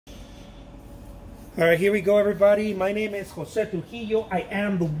All right, here we go, everybody. My name is Jose Trujillo. I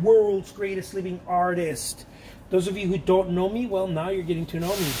am the world's greatest living artist. Those of you who don't know me, well, now you're getting to know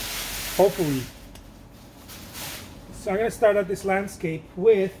me, hopefully. So I'm going to start out this landscape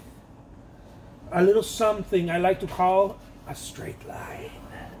with a little something I like to call a straight line.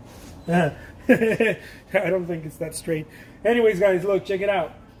 I don't think it's that straight. Anyways, guys, look, check it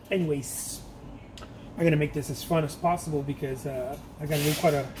out. Anyways, I'm going to make this as fun as possible because I got to do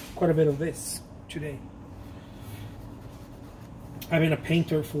quite a bit of this today. I've been a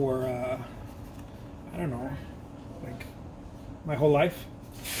painter for I don't know, like my whole life,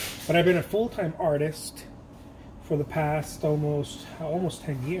 but I've been a full-time artist for the past almost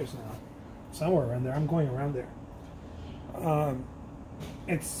 10 years now, somewhere around there. I'm going around there.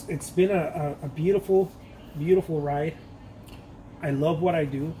 It's been a beautiful ride. I love what I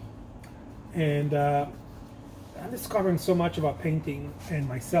do, and I'm discovering so much about painting and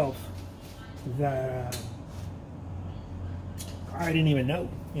myself that I didn't even know.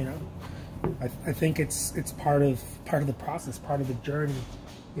 You know, I think it's part of the process, part of the journey,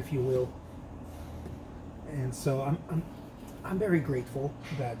 if you will. And so I'm very grateful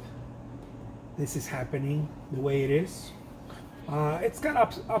that this is happening the way it is. It's got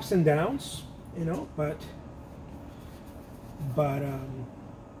ups and downs, you know, but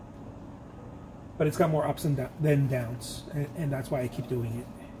it's got more ups than downs, and that's why I keep doing it.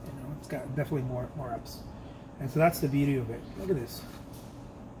 You know, it's got definitely more ups, and so that's the beauty of it. Look at this.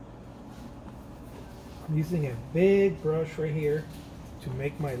 I'm using a big brush right here to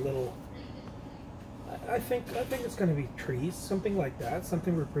make my little. I think it's going to be trees, something like that,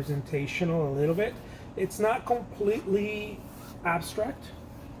 something representational a little bit. It's not completely abstract,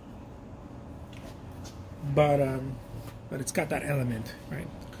 but it's got that element, right?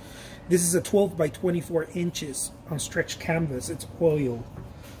 This is a 12 by 24 inches on stretch canvas. It's oil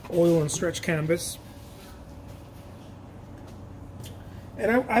on stretch canvas.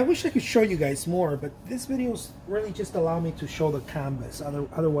 And I wish I could show you guys more, but this videos really just allow me to show the canvas.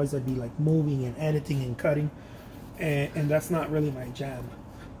 Otherwise I'd be like moving and editing and cutting, and that's not really my jam,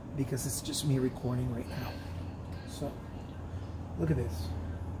 because it's just me recording right now. So look at this.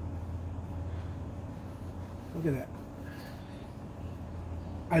 Look at that.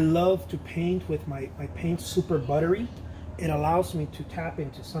 I love to paint with my paint super buttery. It allows me to tap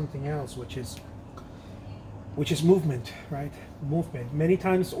into something else, which is movement, right? Movement. Many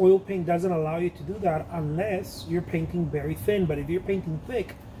times oil paint doesn't allow you to do that unless you're painting very thin. But if you're painting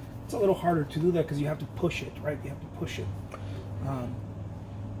thick, it's a little harder to do that because you have to push it, right? You have to push it.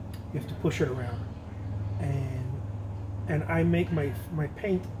 You have to push it around. And I make my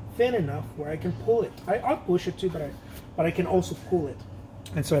paint thin enough where I can pull it. I'll push it too, but I can also pull it.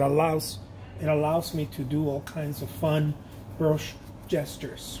 And so it allows me to do all kinds of fun brush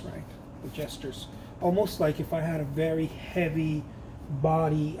gestures, right? The gestures. Almost like if I had a very heavy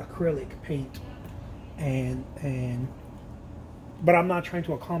body acrylic paint, but I'm not trying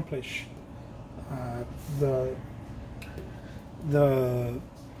to accomplish the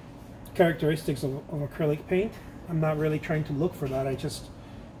characteristics of acrylic paint. I'm not really trying to look for that.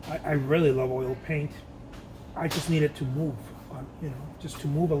 I really love oil paint. I just need it to move, you know, just to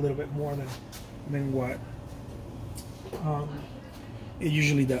move a little bit more than what it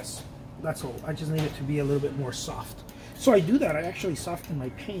usually does. That's all. I just need it to be a little bit more soft. So I do that. I actually soften my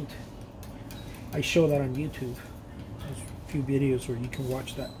paint. I show that on YouTube. There's a few videos where you can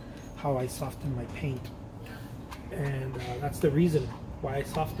watch that, how I soften my paint. And that's the reason why I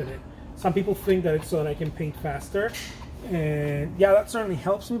soften it. Some people think that it's so that I can paint faster. And yeah, that certainly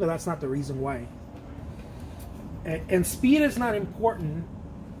helps me, but that's not the reason why. And speed is not important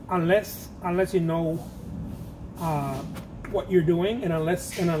unless you know what you're doing, and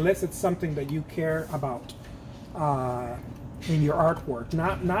unless it's something that you care about in your artwork,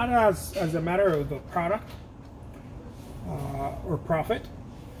 not as a matter of a product or profit,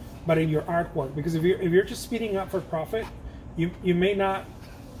 but in your artwork. Because if you're just speeding up for profit, you may not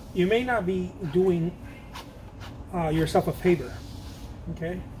be doing yourself a favor.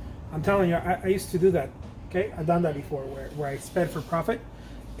 Okay, I'm telling you, I used to do that. Okay, I've done that before, where I sped for profit.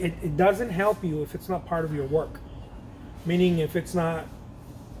 It doesn't help you if it's not part of your work. Meaning if it's not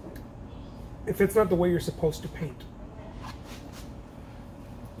the way you're supposed to paint.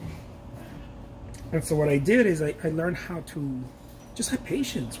 And so what I did is I learned how to just have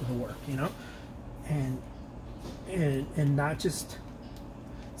patience with the work, you know, and not just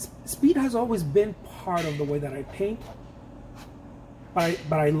speed has always been part of the way that I paint, but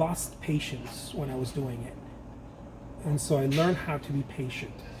I lost patience when I was doing it, and so I learned how to be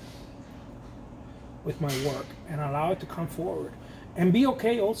patient with my work and allow it to come forward, and be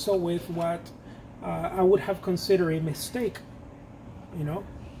okay also with what I would have considered a mistake, you know,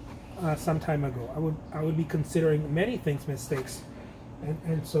 some time ago. I would be considering many things mistakes,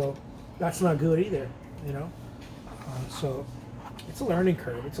 and so that's not good either, you know. So it's a learning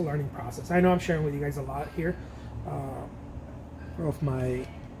curve. It's a learning process. I know I'm sharing with you guys a lot here of my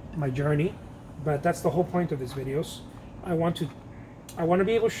journey, but that's the whole point of these videos. I want to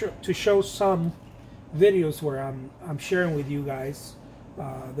be able to show some videos where I'm sharing with you guys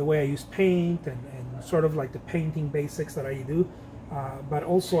the way I use paint and sort of like the painting basics that I do, but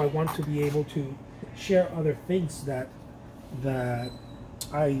also I want to be able to share other things that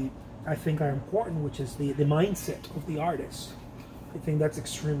I think are important, which is the mindset of the artist. I think that's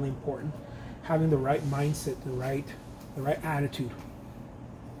extremely important. Having the right mindset, the right attitude,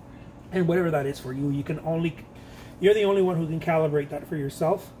 and whatever that is for you, you're the only one who can calibrate that for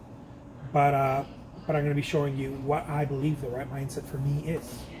yourself. But I'm going to be showing you what I believe the right mindset for me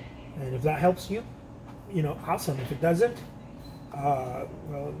is, and if that helps you, you know, awesome. If it doesn't,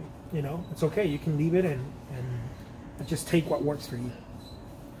 well, you know, it's okay. You can leave it and just take what works for you.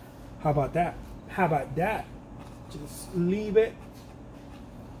 How about that? How about that? Just leave it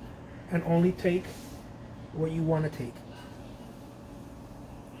and only take what you want to take.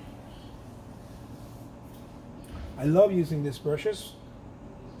 I love using these brushes.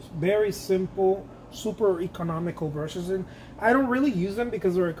 It's very simple, super economical brushes, and I don't really use them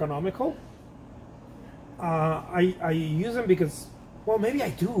because they're economical. I use them because, well, maybe I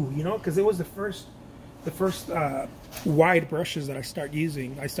do, you know, because it was the first wide brushes that I started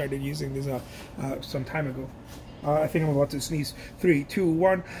using. I started using this some time ago. I think I'm about to sneeze. 3, 2,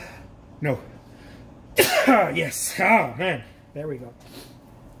 1. No. Yes. Oh man, there we go.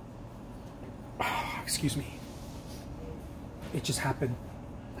 Oh, excuse me. It just happened.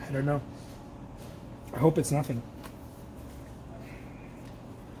 I don't know. I hope it's nothing.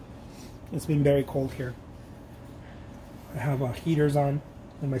 It's been very cold here. I have heaters on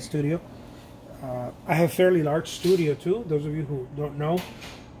in my studio. I have a fairly large studio too. Those of you who don't know,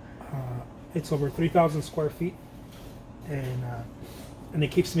 it's over 3,000 square feet, and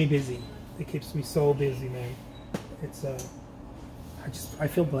it keeps me busy. It keeps me so busy, man. It's I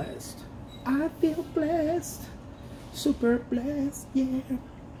feel blessed. I feel blessed, super blessed, yeah.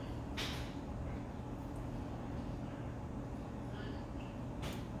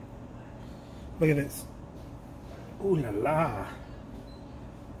 Look at this. Ooh la la.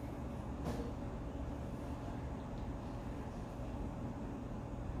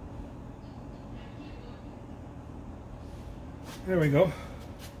 There we go.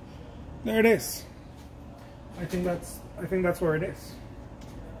 There it is. I think that's where it is.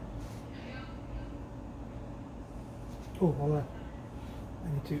 Oh, hold on.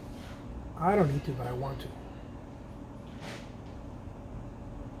 I don't need to, but I want to.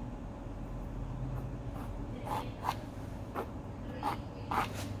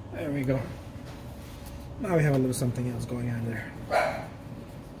 There we go. Now we have a little something else going on there.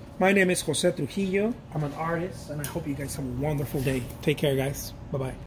 My name is Jose Trujillo. I'm an artist, and I hope you guys have a wonderful day. Take care, guys. Bye-bye.